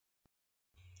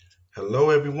Hello,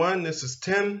 everyone. This is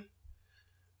Tim,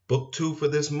 book two for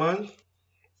this month.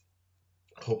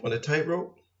 Hope on a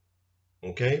Tightrope.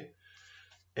 Okay.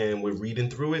 And we're reading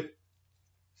through it.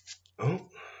 Oh,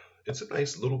 it's a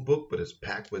nice little book, but it's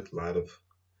packed with a lot of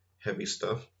heavy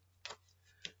stuff.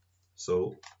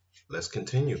 So let's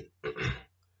continue.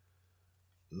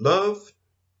 Love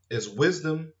is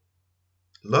wisdom.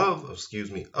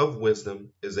 Of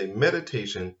wisdom is a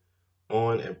meditation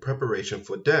on and preparation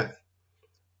for death,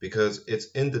 because it's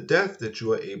in the death that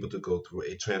you are able to go through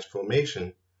a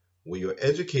transformation where your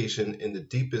education in the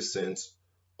deepest sense,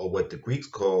 or what the Greeks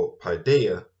call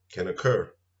paideia, can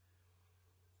occur.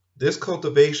 This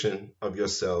cultivation of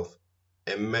yourself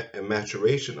and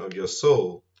maturation of your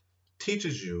soul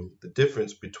teaches you the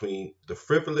difference between the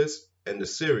frivolous and the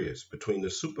serious, between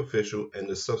the superficial and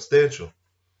the substantial.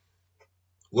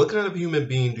 What kind of human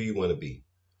being do you want to be?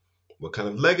 What kind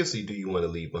of legacy do you want to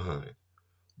leave behind?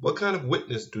 What kind of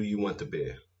witness do you want to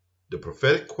bear? The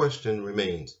prophetic question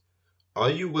remains: are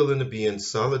you willing to be in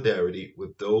solidarity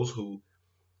with those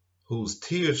whose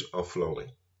tears are flowing?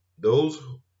 Those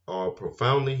are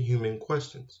profoundly human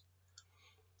questions.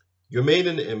 You're made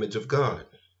in the image of God.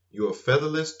 You're a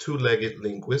featherless, two-legged,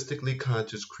 linguistically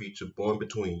conscious creature born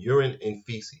between urine and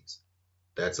feces.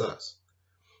 That's us.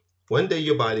 One day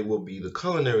your body will be the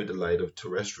culinary delight of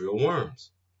terrestrial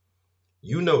worms.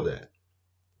 You know that.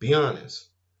 Be honest.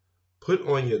 Put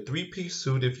on your three-piece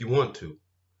suit if you want to,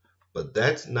 but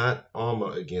that's not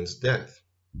armor against death.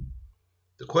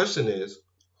 The question is,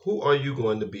 who are you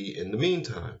going to be in the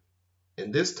meantime,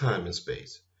 in this time and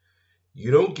space?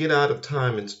 You don't get out of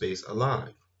time and space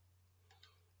alive.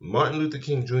 Martin Luther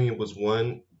King Jr. was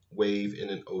one wave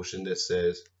in an ocean that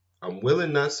says, I'm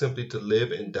willing not simply to live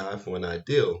and die for an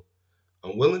ideal,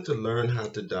 I'm willing to learn how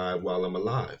to die while I'm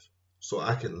alive, so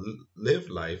I can live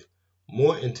life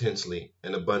more intensely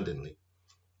and abundantly.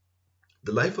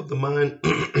 The life of the mind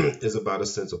is about a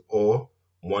sense of awe,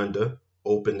 wonder,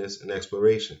 openness, and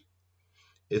exploration.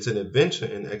 It's an adventure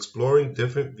in exploring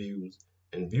different views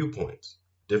and viewpoints,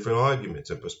 different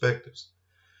arguments and perspectives.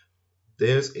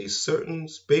 There's a certain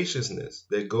spaciousness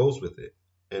that goes with it,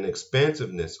 an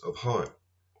expansiveness of heart,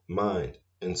 mind,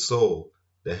 and soul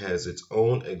that has its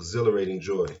own exhilarating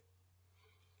joy.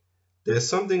 There's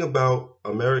something about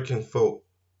American folk.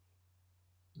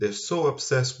 They're so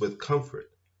obsessed with comfort,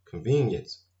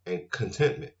 convenience, and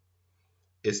contentment.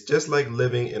 It's just like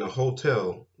living in a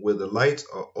hotel where the lights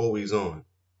are always on.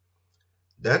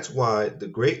 That's why the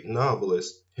great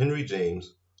novelist Henry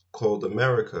James called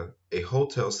America a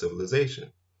hotel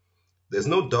civilization. There's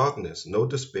no darkness, no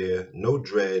despair, no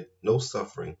dread, no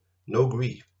suffering, no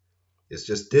grief. It's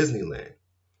just Disneyland.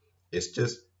 It's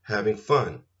just having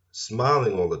fun,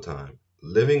 smiling all the time,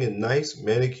 living in nice,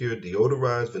 manicured,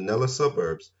 deodorized vanilla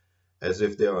suburbs as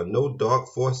if there are no dark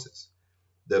forces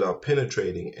that are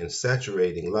penetrating and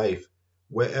saturating life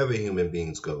wherever human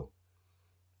beings go.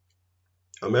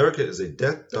 America is a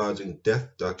death-dodging,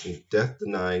 death-ducking,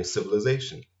 death-denying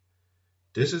civilization.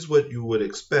 This is what you would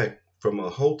expect from a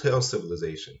hotel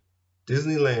civilization.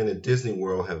 Disneyland and Disney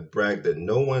World have bragged that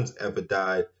no one's ever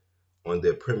died on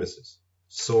their premises.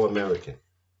 So American.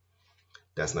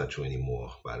 That's not true anymore,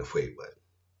 by the way, but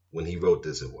when he wrote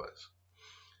this, it was.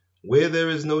 Where there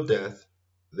is no death,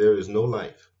 there is no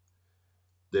life.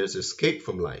 There's escape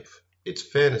from life. It's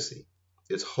fantasy.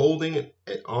 It's holding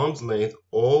at arm's length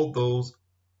all those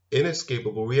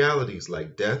inescapable realities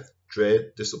like death,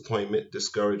 dread, disappointment,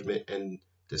 discouragement, and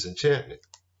disenchantment.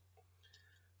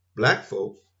 Black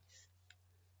folk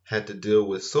had to deal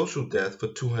with social death for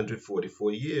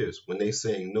 244 years when they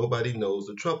saying nobody knows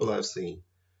the trouble I've seen.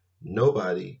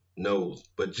 Nobody knows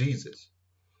but Jesus.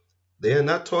 They are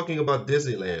not talking about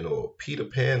Disneyland or Peter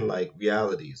Pan-like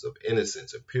realities of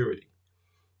innocence and purity.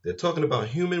 They're talking about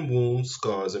human wounds,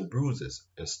 scars, and bruises,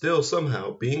 and still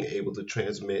somehow being able to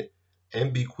transmit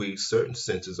and bequeath certain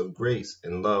senses of grace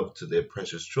and love to their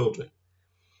precious children,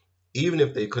 even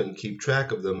if they couldn't keep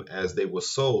track of them as they were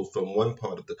sold from one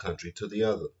part of the country to the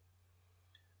other.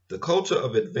 The culture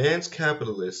of advanced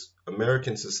capitalist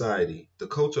American society, the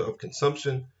culture of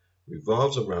consumption,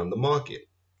 revolves around the market,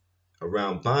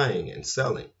 around buying and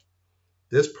selling.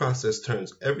 This process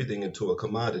turns everything into a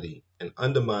commodity and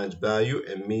undermines value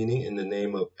and meaning in the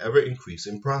name of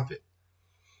ever-increasing profit.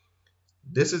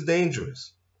 This is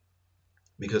dangerous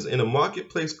because in a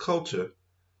marketplace culture,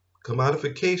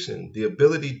 commodification, the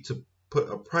ability to put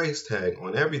a price tag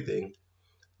on everything,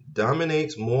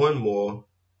 dominates more and more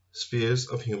spheres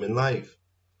of human life.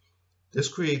 This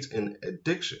creates an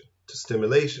addiction to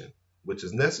stimulation, which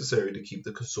is necessary to keep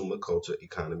the consumer culture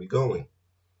economy going.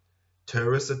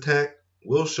 Terrorist attack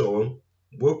will show them,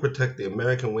 will protect the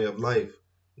American way of life,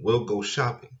 will go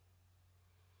shopping.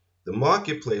 The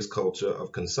marketplace culture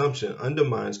of consumption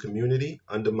undermines community,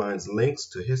 undermines links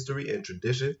to history and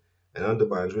tradition, and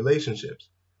undermines relationships.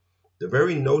 The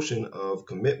very notion of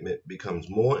commitment becomes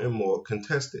more and more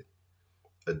contested.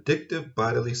 Addictive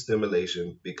bodily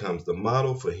stimulation becomes the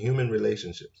model for human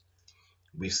relationships.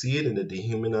 We see it in the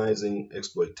dehumanizing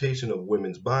exploitation of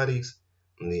women's bodies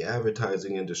in the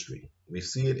advertising industry. We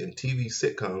see it in TV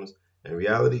sitcoms and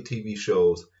reality TV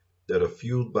shows that are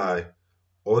fueled by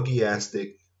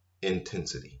orgiastic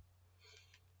intensity.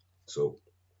 So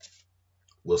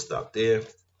we'll stop there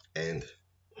and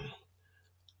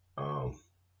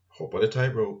hope on a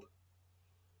tightrope.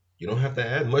 You don't have to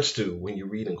add much to when you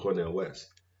read in Cornel West.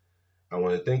 I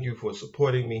want to thank you for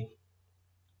supporting me.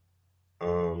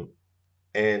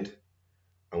 And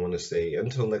I want to say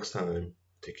until next time,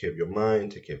 take care of your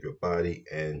mind, take care of your body,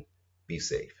 and be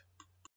safe.